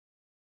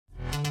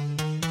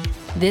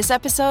This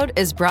episode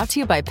is brought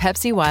to you by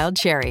Pepsi Wild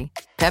Cherry.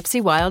 Pepsi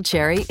Wild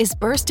Cherry is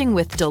bursting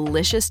with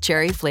delicious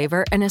cherry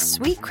flavor and a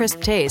sweet,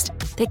 crisp taste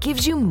that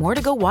gives you more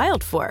to go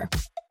wild for.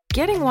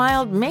 Getting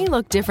wild may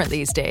look different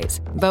these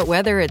days, but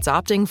whether it's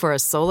opting for a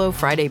solo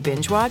Friday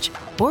binge watch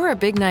or a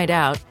big night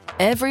out,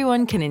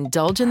 everyone can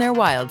indulge in their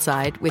wild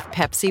side with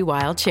Pepsi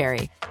Wild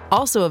Cherry.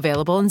 Also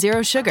available in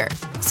Zero Sugar.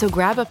 So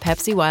grab a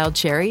Pepsi Wild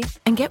Cherry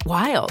and get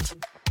wild.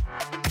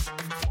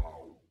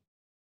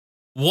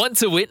 Want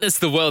to witness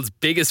the world's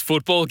biggest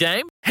football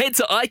game? Head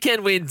to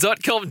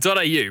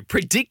iCanWin.com.au,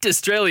 predict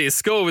Australia's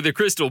score with a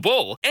crystal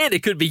ball, and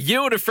it could be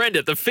you and a friend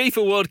at the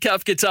FIFA World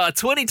Cup Qatar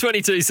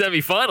 2022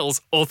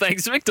 semi-finals, all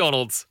thanks to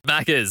McDonald's.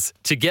 Maccas,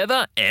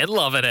 together and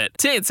loving it.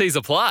 TNCs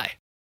apply.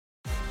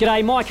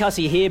 G'day, Mike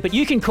Hussey here, but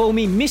you can call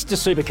me Mr.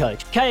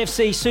 Supercoach.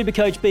 KFC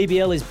Supercoach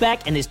BBL is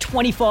back and there's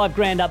 25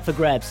 grand up for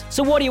grabs.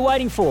 So what are you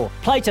waiting for?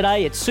 Play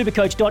today at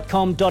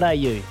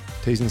supercoach.com.au.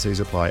 T's and C's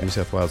apply. New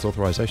South Wales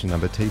authorisation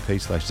number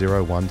TP/01005.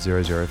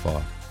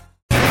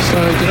 So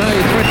today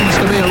threatens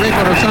to be a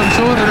record of some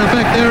sort, and in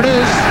fact there it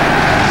is.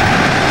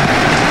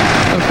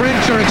 The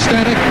French are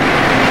ecstatic.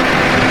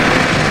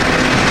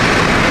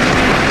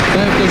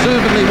 They've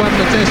deservedly won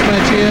the test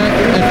match here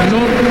at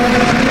Nantes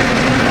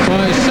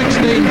by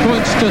 16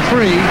 points to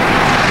 3,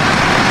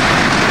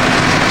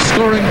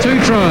 scoring 2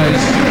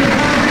 tries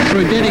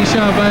through Denis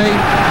Charvet,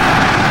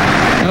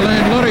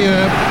 Alain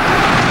Laurier.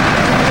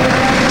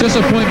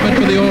 Disappointment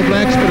for the All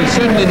Blacks, but it's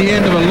certainly the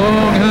end of a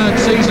long, hard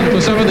season for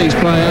some of these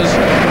players.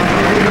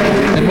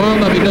 And while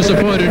they'll be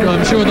disappointed,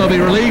 I'm sure they'll be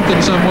relieved in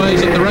some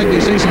ways that the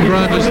rugby season,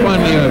 Grant, is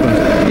finally over.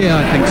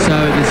 Yeah, I think so.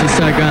 This is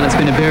so, Grant. It's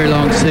been a very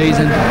long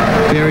season,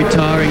 very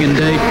tiring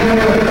indeed.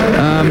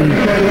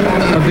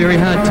 A very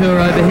hard tour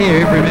over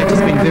here. Every match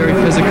has been very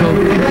physical.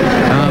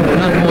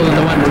 None more than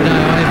the one today.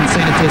 I haven't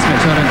seen a test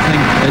match, I don't think,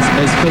 as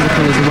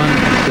physical as the one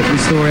that we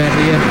saw out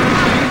here.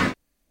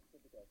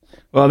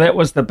 Well, that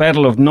was the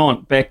Battle of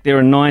Nantes back there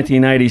in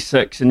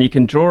 1986, and you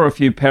can draw a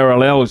few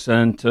parallels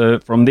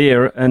from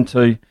there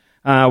into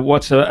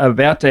what's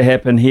about to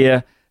happen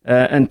here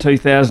in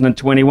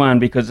 2021,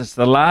 because it's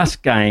the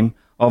last game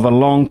of a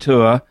long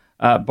tour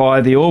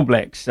by the All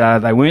Blacks.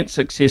 They weren't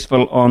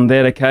successful on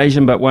that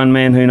occasion, but one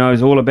man who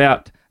knows all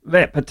about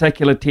that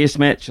particular test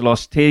match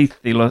lost teeth,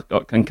 he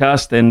got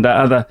concussed, and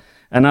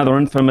another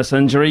infamous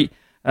injury.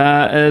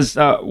 Is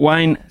Sir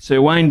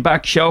Wayne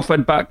Buck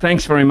Shelford. Buck,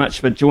 thanks very much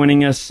for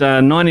joining us.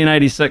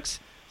 1986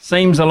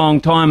 seems a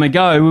long time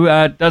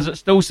ago. Does it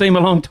still seem a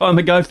long time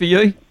ago for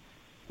you?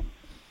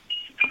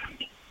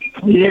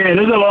 Yeah, it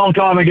is a long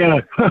time ago.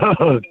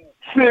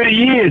 30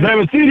 years,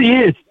 over 30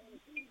 years.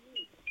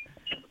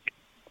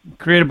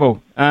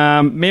 Incredible.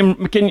 Your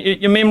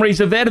memories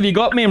of that? Have you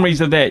got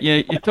memories of that?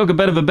 You took a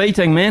bit of a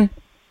beating, man.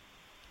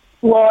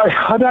 Well,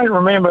 I don't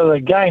remember the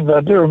game, but I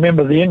do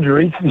remember the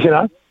injuries,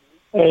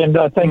 And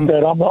I think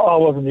that I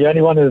wasn't the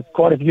only one. There was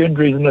quite a few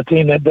injuries in the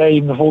team that day,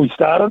 even before we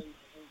started.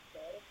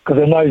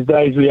 Because in those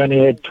days, we only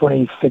had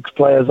 26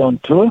 players on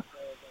tour.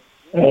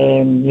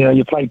 And,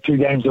 you played 2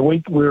 games a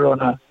week. We were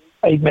on a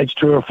 8-match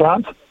tour of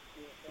France.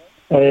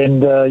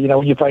 And,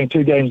 when you're playing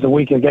 2 games a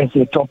week against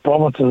your top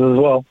provinces as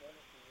well,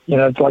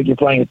 it's like you're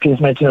playing a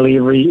test match nearly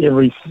every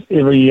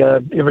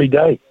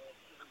day.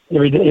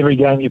 Every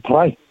game you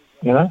play,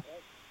 But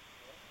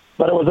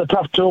it was a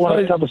tough tour, one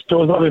of the toughest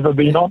tours I've ever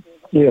been on.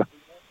 Yeah.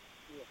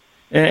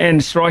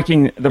 And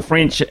striking the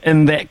French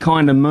in that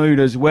kind of mood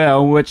as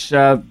well, which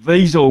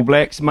these All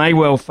Blacks may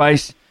well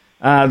face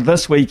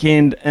this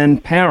weekend in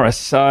Paris.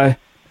 So,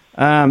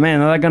 man,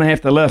 they're going to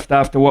have to lift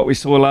after what we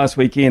saw last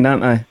weekend,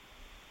 aren't they?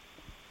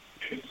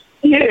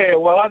 Yeah,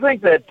 well, I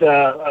think that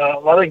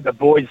the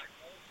boys,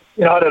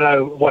 I don't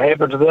know what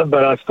happened to them,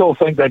 but I still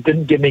think they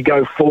didn't get any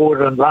go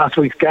forward in last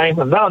week's game,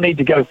 and they'll need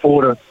to go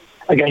forward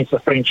against the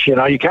French.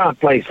 You can't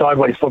play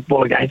sideways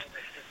football against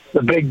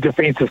the big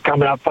defences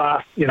coming up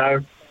fast,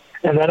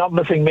 And they're not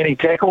missing many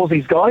tackles,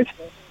 these guys.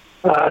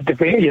 When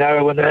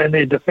they're in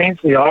their defence,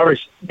 the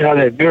Irish,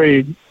 they're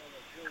very...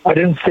 I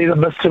didn't see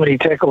them miss too many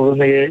tackles in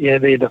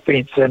their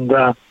defence. And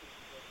a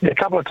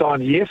couple of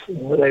times, yes,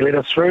 they let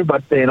us through,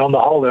 but then on the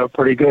whole, they were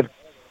pretty good.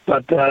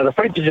 But the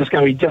French are just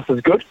going to be just as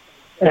good.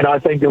 And I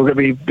think they're going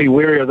to be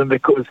wary of them,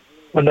 because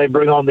when they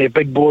bring on their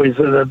big boys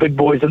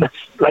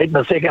late in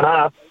the second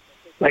half,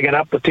 they can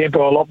up the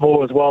tempo a lot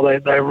more as well.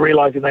 They're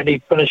realising they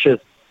need finishers.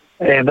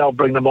 And they'll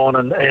bring them on,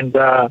 and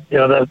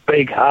those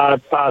big,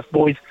 hard, fast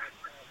boys.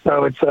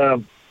 So it's,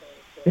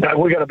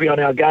 we've got to be on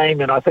our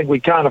game, and I think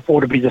we can't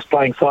afford to be just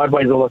playing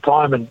sideways all the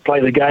time and play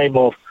the game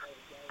of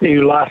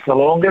who lasts the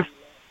longest.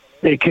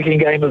 Their kicking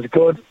game is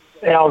good.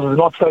 Ours is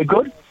not so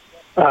good.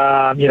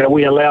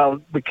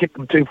 We kick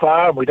them too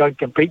far, and we don't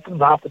compete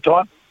them half the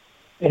time.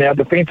 And our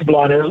defensive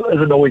line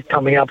isn't always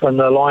coming up in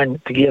the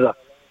line together.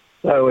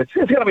 So it's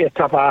going to be a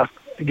tough ask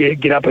to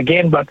get up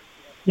again, but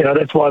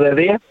that's why they're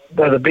there.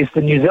 They're the best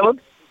in New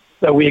Zealand,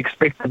 so we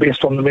expect the best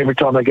from them every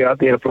time they go out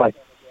there to play.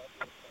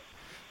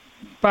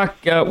 Buck,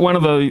 I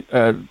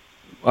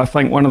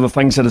think one of the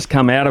things that has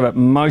come out of it,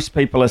 most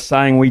people are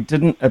saying we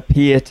didn't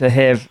appear to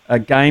have a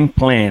game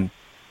plan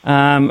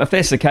If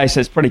that's the case,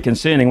 that's pretty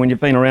concerning when you've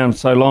been around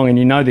so long and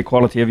you know the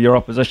quality of your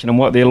opposition and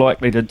what they're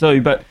likely to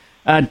do. But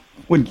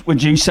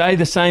would you say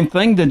the same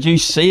thing? Did you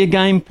see a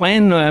game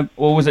plan,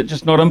 or was it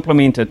just not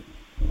implemented?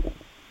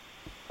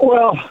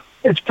 Well,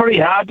 it's pretty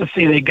hard to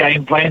see their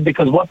game plan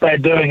because what they're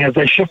doing is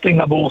they're shifting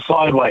the ball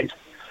sideways.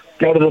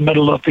 Go to the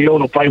middle of the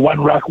field or play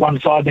one ruck one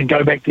side, then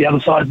go back to the other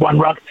side, one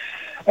ruck,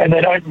 and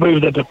they don't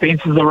move the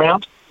defences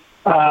around.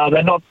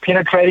 They're not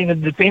penetrating the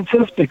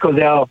defences because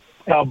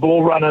our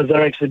ball runners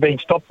are actually being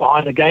stopped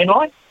behind the gain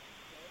line.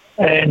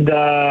 And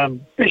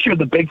especially with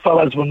the big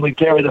fellas, when we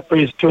carry the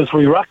first 2 or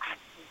 3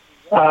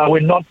 rucks, we're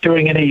not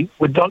doing any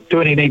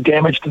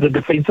damage to the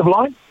defensive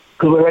line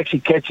because we're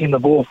actually catching the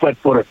ball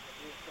flat-footed.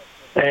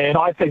 And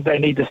I think they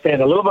need to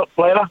stand a little bit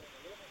flatter,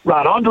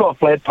 run onto a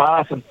flat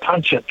pass and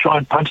punch it, try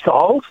and punch the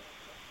holes.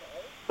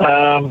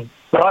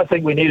 But I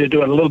think we need to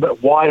do it a little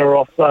bit wider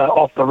off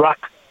the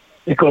ruck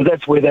because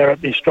that's where they're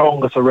at their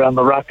strongest around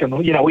the ruck. And,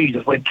 we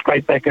just went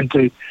straight back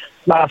into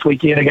last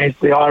weekend against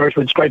the Irish,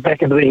 went straight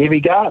back into the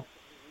heavy guard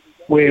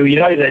where,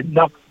 they're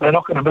not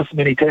going to miss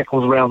many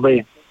tackles around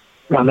there,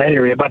 around that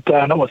area. But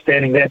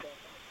notwithstanding that,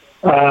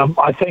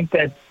 I think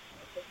that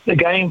the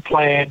game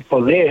plan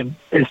for them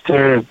is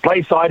to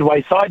play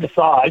sideways, side to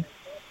side,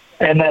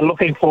 and they're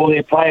looking for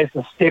their players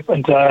to step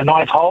into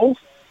nice holes.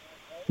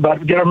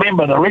 But you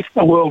remember, the rest of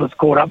the world has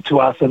caught up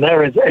to us, and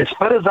they're as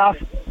fit as us,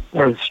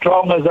 they're as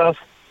strong as us,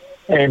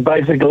 and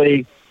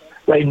basically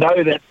they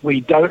know that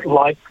we don't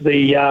like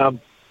the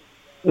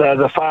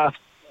fast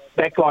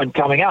backline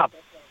coming up.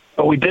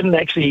 But we didn't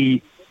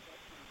actually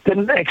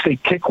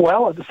kick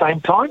well at the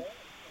same time.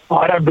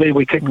 I don't believe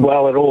we kicked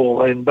well at all.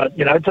 But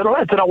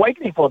it's an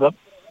awakening for them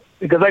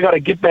because they got to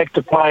get back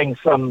to playing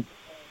some.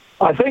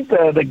 I think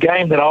the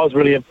game that I was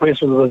really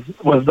impressed with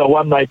was the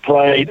one they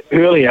played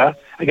earlier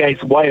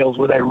against Wales,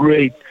 where they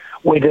really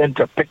went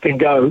into pick and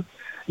go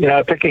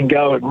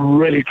and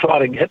really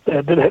try to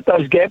hit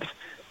those gaps,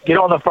 get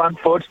on the front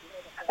foot,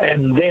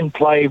 and then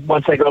play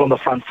once they got on the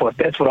front foot.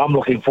 That's what I'm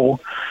looking for.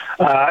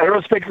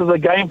 Irrespective of the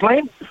game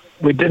plan,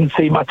 we didn't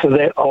see much of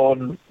that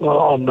on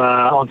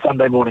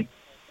Sunday morning.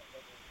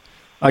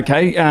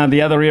 Okay,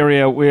 the other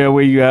area where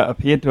we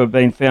appeared to have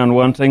been found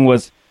wanting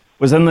was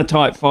in the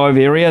Type 5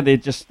 area.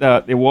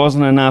 There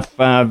wasn't enough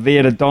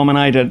there to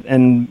dominate it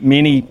in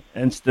many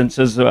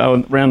instances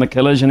around the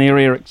collision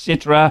area,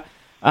 etc.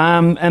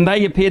 And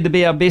they appeared to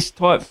be our best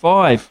Type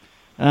 5.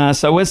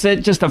 So was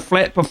that just a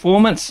flat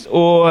performance,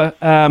 or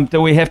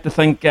do we have to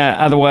think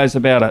otherwise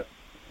about it?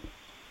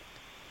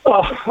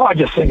 Oh, I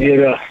just think it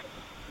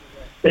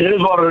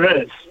is what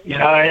it is,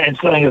 and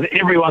saying that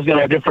everyone's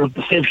got a different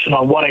perception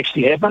on what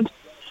actually happened.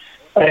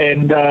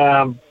 And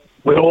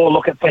we all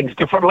look at things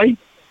differently.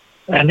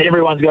 And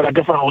everyone's got a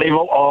different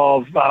level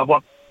of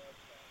what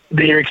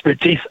their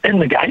expertise in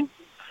the game,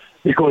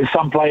 because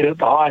some played at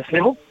the highest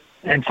level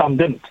and some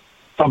didn't.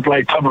 Some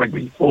played club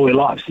rugby all their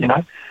lives,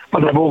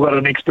 but they've all got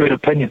an expert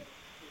opinion.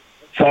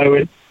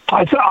 So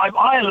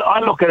I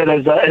look at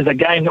it as a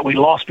game that we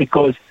lost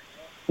because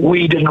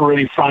we didn't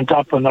really front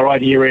up in the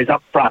right areas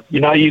up front.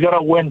 You got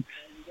to win.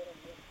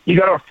 You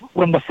got to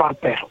win the front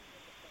battle.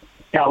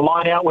 Our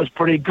line out was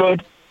pretty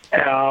good.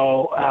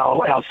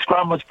 Our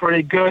scrum was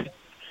pretty good.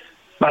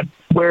 But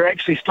we're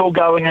actually still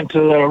going into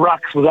the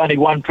rucks with only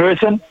one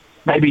person,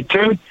 maybe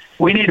 2.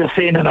 We need to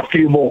send in a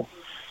few more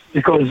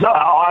because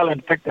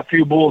Ireland picked a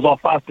few balls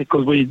off us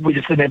because we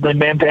just didn't have the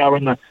manpower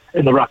in the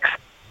rucks.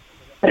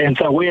 And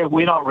so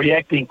we're not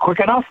reacting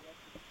quick enough.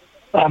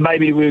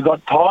 Maybe we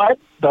got tired,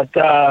 but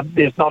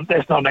that's not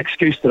an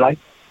excuse today.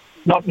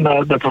 Not in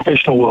the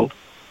professional world.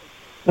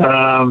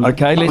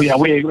 Okay,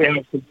 our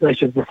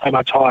expectations are so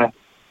much higher.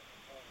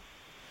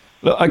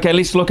 Okay,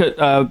 let's look at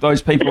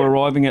those people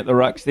arriving at the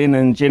rucks then,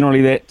 and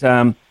generally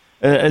that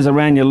is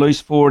around your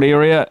loose forward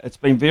area. It's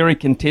been very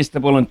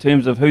contestable in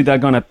terms of who they're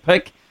going to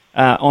pick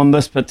on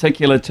this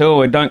particular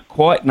tour. I don't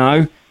quite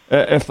know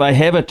if they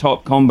have a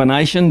top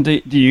combination. Do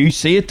you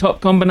see a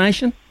top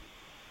combination?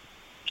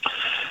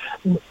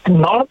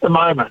 Not at the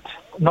moment.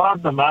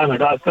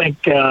 I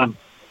think, I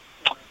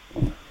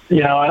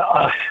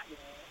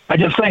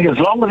just think as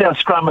long as our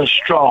scrum is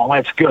strong,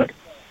 that's good.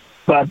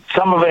 But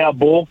some of our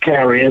ball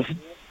carriers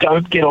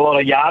don't get a lot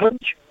of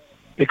yardage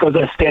because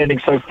they're standing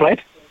so flat,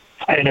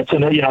 and it's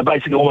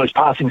basically almost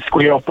passing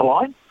square off the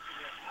line,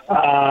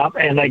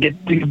 and they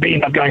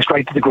end up going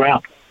straight to the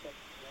ground.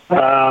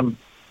 I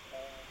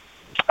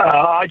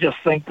just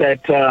think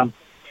that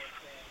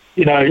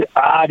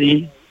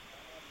Artie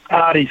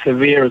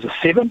Severe is a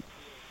 7.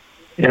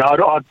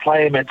 I'd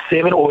play him at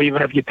 7, or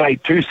even if you play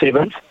 2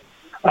 7s,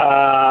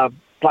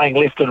 playing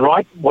left and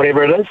right,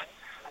 whatever it is,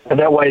 and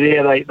that way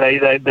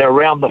they're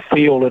around the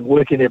field and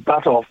working their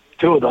butt off.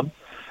 2 of them,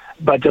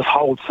 but just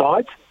hold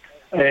sides.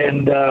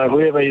 And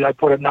whoever they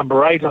put at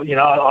number 8,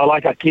 I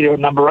like Akita at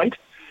number 8,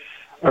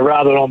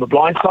 rather than on the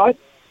blind side.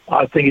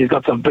 I think he's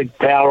got some big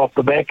power off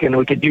the back, and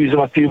we could use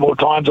him a few more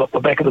times off the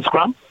back of the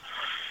scrum.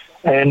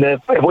 And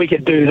if we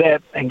could do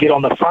that and get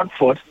on the front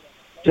foot,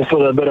 just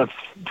with a bit of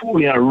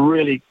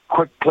really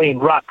quick, clean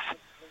rucks,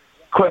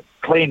 quick,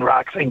 clean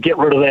rucks and get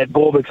rid of that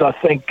ball, because I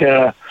think,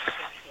 I'm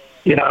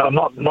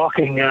not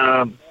knocking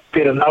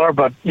Peter Noah,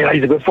 but,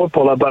 he's a good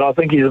footballer, but I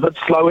think he's a bit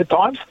slow at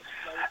times,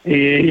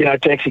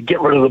 to actually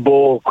get rid of the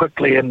ball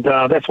quickly, and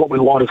that's what we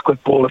want, is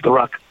quick ball at the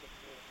ruck.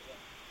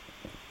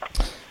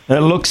 It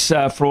looks,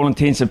 for all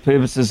intents and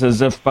purposes,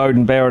 as if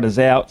Beauden Barrett is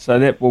out, so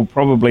that will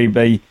probably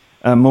be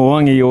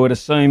Mo'unga, you would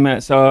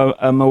assume. So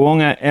a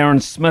Mo'unga-Aaron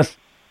Smith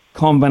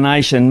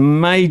combination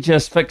may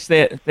just fix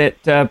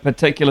that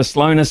particular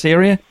slowness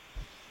area?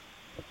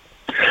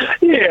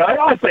 Yeah,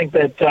 I think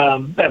that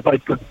they're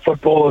both good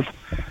footballers,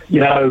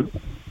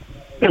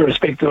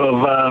 irrespective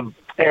of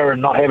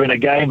Aaron not having a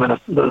game in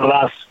the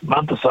last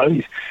month or so.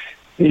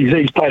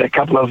 He's played a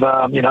couple of,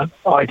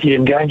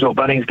 ITM games or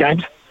Bunnings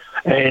games,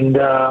 and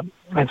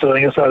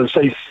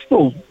so he's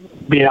still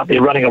been out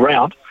there running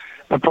around,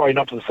 but probably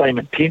not to the same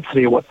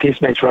intensity of what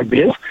Test match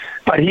rugby is.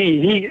 But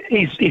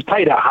he's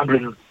played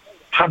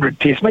 100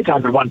 Test matches,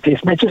 101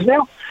 Test matches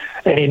now,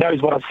 and he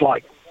knows what it's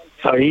like.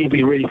 So he'll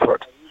be ready for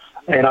it.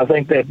 And I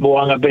think that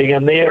Mo'unga being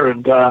in there,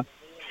 and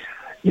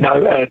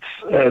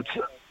it's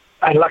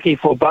unlucky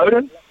for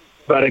Beauden,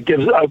 but it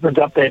opens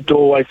up that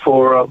doorway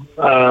for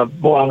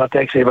Mo'unga to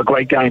actually have a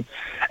great game.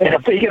 And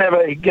if he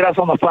can get us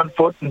on the front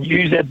foot and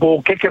use that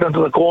ball, kick it into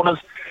the corners,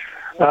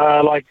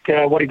 like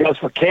what he does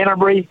for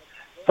Canterbury.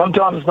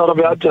 Sometimes it's not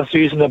about just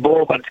using the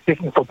ball, but it's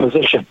kicking for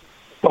position.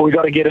 But we've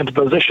got to get into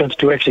positions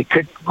to actually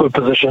kick good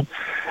position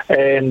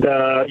and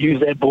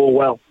use that ball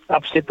well,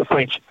 upset the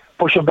French,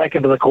 push them back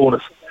into the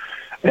corners,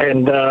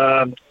 and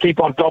keep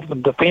on top of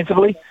them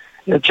defensively.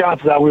 The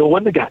chances are we'll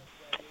win the game.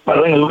 But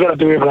I think we've got to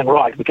do everything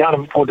right. We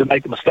can't afford to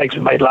make the mistakes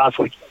we made last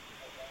week.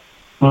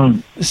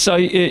 So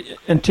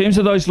in terms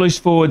of those loose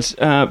forwards,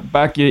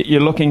 Buck,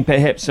 you're looking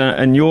perhaps,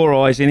 in your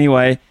eyes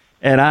anyway,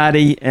 at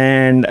Ardie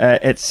and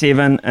at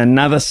 7,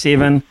 another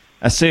 7,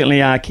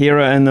 certainly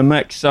Akira in the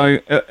mix. So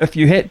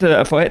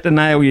if I had to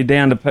nail you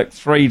down to pick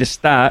 3 to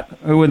start,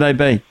 who would they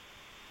be?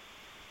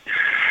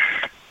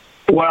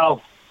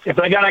 Well, if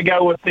they're going to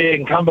go with the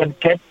incumbent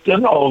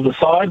captain of the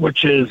side,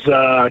 which is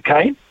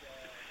Kane,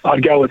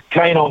 I'd go with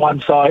Kane on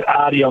one side,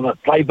 Ardie on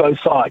play both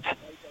sides.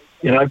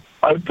 They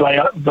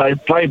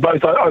play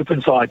both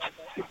open sides.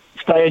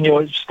 Stay in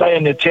your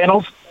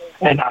channels,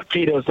 and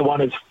Akita is the one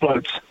who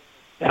floats.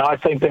 And I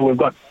think that we've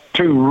got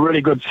 2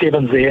 really good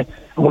 7s there,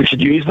 and we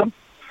should use them.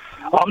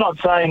 I'm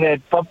not saying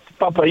that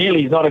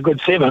Papaili's not a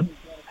good 7,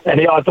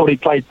 and I thought he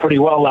played pretty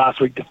well last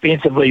week,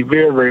 defensively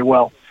very, very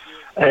well.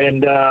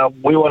 And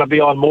we want to be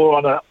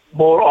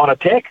more on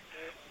attack.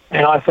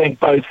 And I think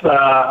both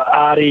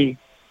Ardie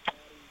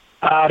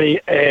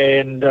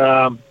and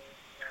our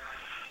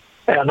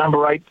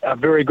number 8 are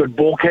very good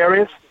ball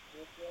carriers.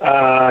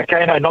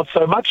 Kano not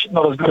so much,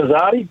 not as good as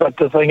Ardie, but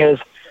the thing is,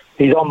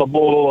 he's on the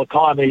ball all the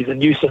time. He's a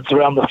nuisance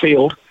around the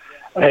field,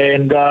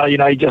 and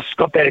he just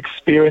got that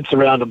experience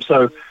around him.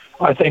 So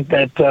I think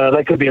that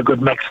they could be a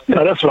good mix.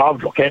 That's what I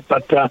would look at,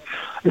 but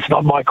it's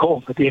not my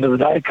call. At the end of the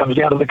day, it comes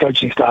down to the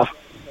coaching staff.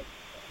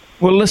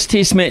 Well, this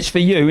Test match for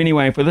you,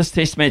 anyway, for this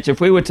Test match, if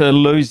we were to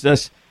lose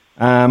this,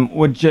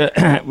 would you,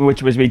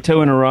 which would be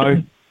 2 in a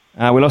row,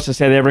 we lost to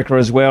South Africa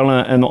as well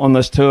on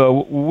this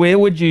tour, where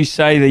would you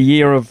say the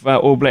year of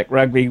All Black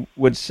Rugby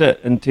would sit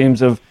in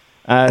terms of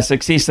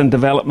success and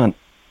development?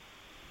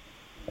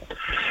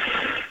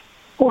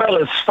 Well,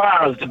 as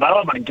far as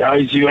development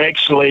goes, you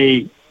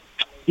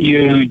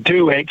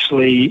do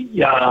actually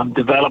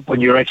develop when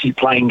you're actually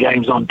playing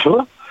games on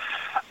tour.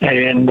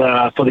 And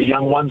for the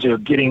young ones who are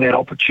getting that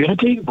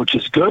opportunity, which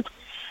is good,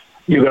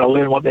 you've got to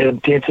learn what that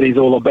intensity is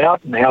all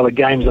about and how the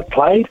games are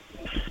played.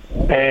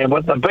 And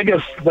but the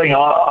biggest thing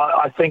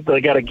I think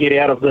they've got to get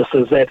out of this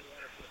is that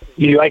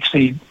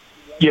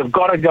you've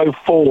got to go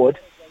forward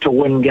to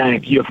win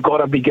games. You've got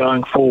to be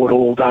going forward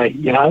all day,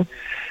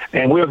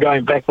 And we were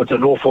going backwards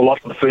an awful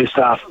lot in the first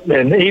half.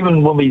 And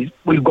even when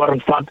we got in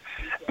front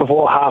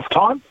before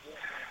half-time,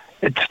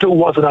 it still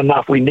wasn't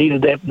enough. We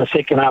needed that in the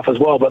second half as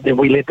well, but then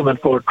we let them in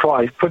for a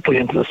try quickly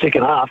into the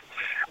second half,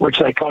 which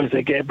they closed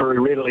their gap very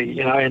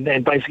readily, and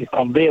basically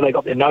from there they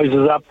got their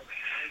noses up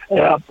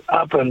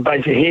and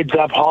basically heads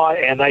up high,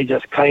 and they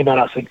just came at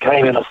us.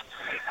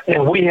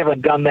 And we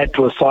haven't done that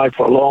to a side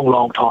for a long,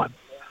 long time.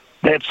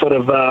 That sort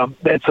of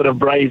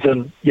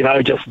brazen,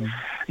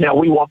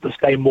 we want to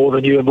stay more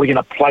than you, and we're going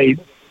to play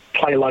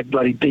like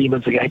bloody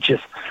demons against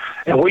us.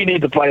 And we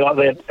need to play like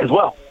that as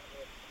well.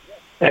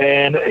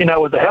 And, it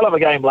was a hell of a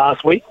game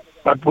last week,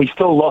 but we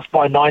still lost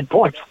by 9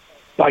 points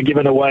by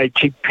giving away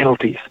cheap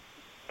penalties.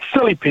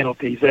 Silly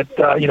penalties that,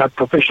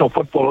 professional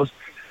footballers,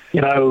 they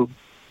know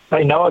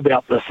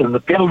about this. And the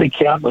penalty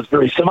count was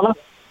very similar,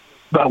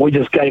 but we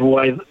just gave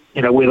away,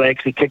 where they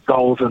actually kicked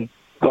goals and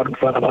got in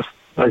front of us,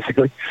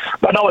 basically.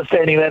 But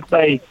notwithstanding that,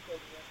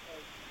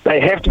 they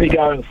have to be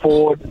going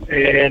forward,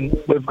 and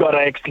we've got to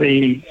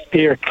actually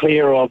steer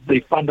clear of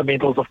the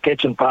fundamentals of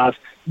catch and pass,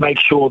 make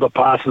sure the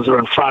passes are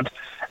in front,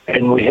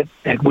 and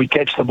we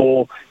catch the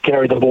ball,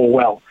 carry the ball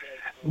well,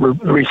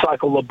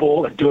 recycle the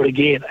ball and do it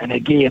again and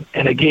again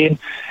and again,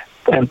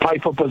 and play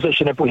for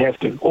position if we have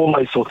to, all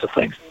those sorts of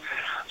things.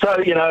 So,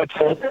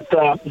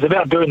 it's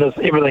about doing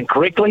everything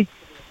correctly.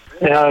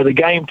 The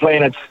game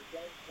plan,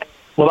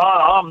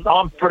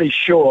 I'm pretty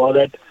sure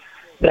that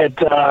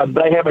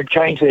they haven't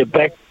changed their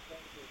back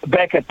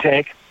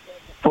attack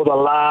for the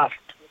last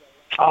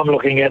 4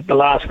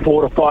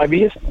 to 5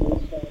 years.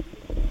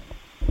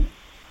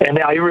 And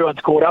now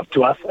everyone's caught up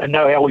to us and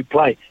know how we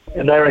play.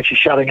 And they're actually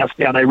shutting us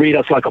down. They read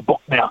us like a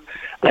book now.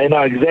 They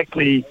know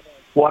exactly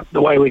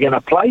the way we're going to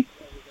play.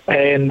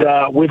 And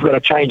we've got to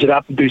change it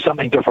up and do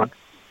something different.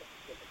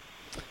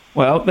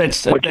 Well,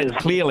 that's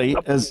clearly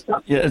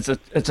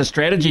it's a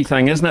strategy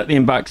thing, isn't it,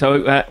 then, Buck?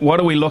 So what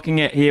are we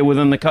looking at here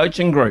within the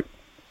coaching group?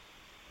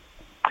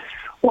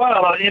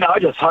 Well, I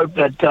just hope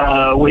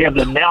that we have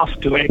the nous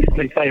to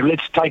actually say,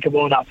 let's take them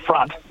on up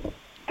front.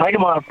 Take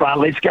them on up front.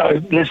 Let's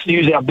go. Let's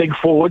use our big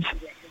forwards.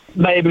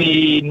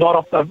 Maybe not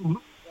off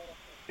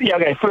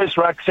the first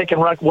ruck, second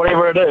ruck,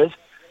 whatever it is.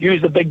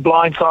 Use the big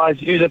blind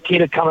sides. Use a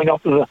Keta coming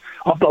off the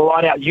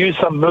line out. Use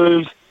some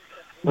moves.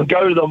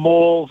 Go to the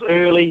mauls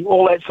early.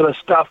 All that sort of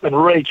stuff,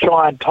 and really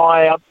try and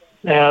tie up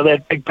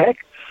that big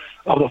pack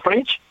of the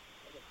French.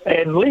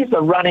 And leave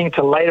the running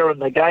to later in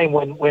the game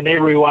when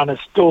everyone is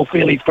still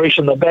fairly fresh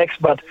in the backs.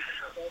 But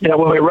when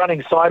we're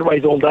running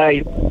sideways all day,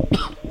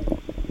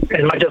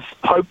 and I just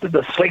hope that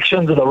the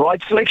selections are the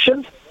right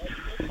selections.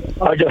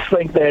 I just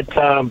think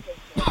that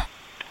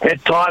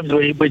at times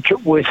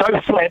we're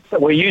so flat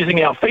that we're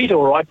using our feet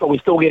all right, but we're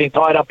still getting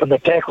tied up in the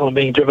tackle and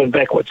being driven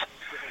backwards.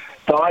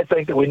 So I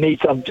think that we need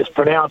some just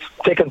pronounced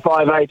second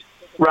 5-8,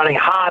 running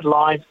hard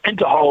lines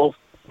into holes,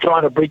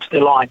 trying to breach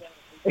their lines.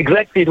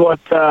 Exactly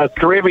what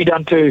Karevi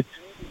done to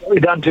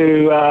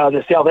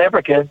the South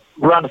African,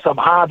 run some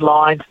hard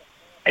lines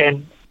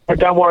and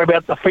don't worry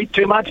about the feet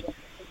too much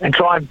and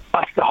try and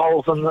bust the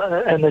holes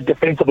in the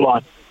defensive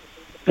line.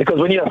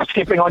 Because when you're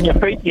stepping on your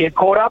feet, you get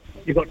caught up,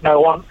 you've got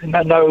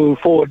no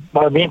forward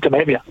momentum,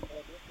 have you?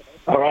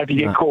 All right, if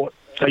you get caught.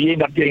 So you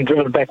end up getting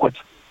driven backwards.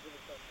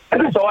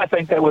 And so I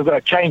think that we've got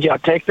to change our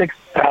tactics,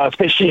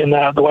 especially in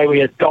the way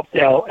we adopt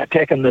our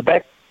attack in the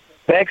back,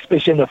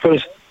 especially in the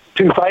first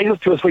 2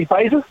 or 3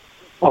 phases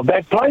of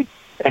back play,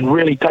 and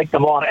really take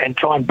them on and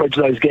try and bridge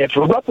those gaps.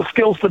 We've got the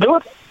skills to do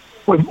it.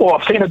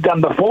 I've seen it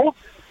done before,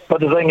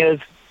 but the thing is,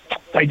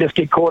 they just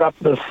get caught up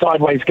in the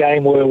sideways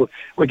game where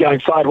we're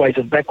going sideways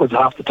and backwards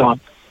half the time.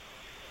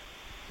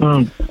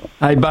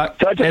 Hey, Buck,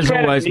 so as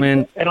always,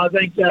 man. And I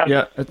think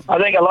I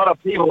think a lot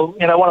of people,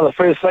 one of the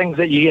first things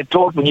that you get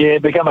taught when you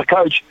become a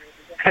coach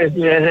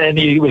and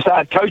you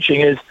start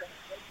coaching is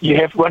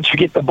once you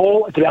get the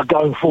ball, it's about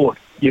going forward.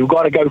 You've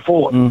got to go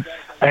forward.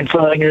 And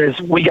so the thing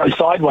is, we go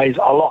sideways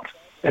a lot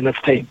in this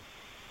team.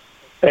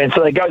 And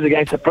so it goes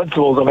against the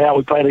principles of how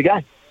we play the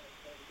game.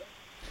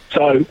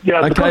 So,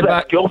 because of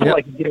that skill,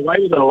 they can get away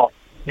with it a lot,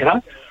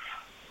 Yeah.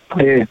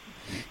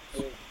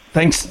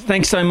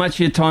 Thanks so much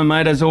for your time,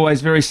 mate. As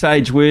always, very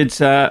sage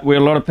words. We have a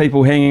lot of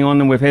people hanging on,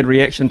 and we've had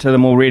reaction to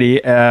them already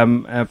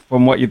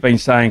from what you've been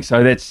saying.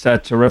 So that's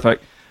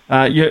terrific.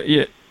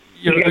 You're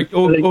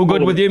all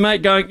good with you,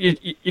 mate?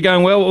 You're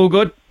going well? All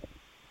good?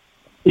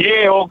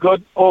 Yeah, all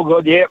good.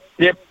 Yep.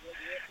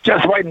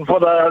 Just waiting for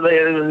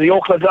the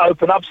Auckland to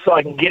open up so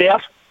I can get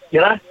out.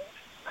 Yeah.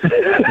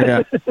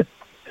 Yeah.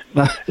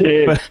 I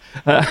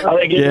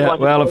think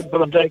everyone's for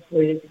them to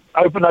actually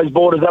open those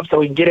borders up so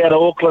we can get out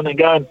of Auckland and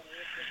go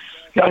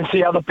and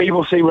see other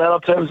people, see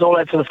relatives, all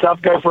that sort of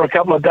stuff. Go for a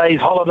couple of days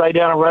holiday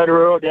down in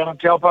Rotorua, down in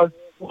Taupo,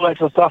 all that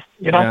sort of stuff.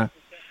 Yeah,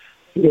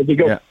 it'd be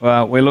good. Yeah.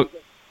 Well, we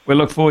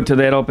look forward to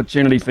that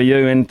opportunity for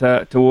you and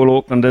to all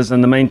Aucklanders.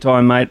 In the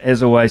meantime, mate,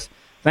 as always,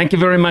 thank you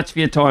very much for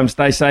your time.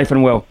 Stay safe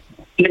and well.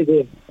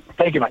 Yeah.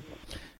 Thank you, mate.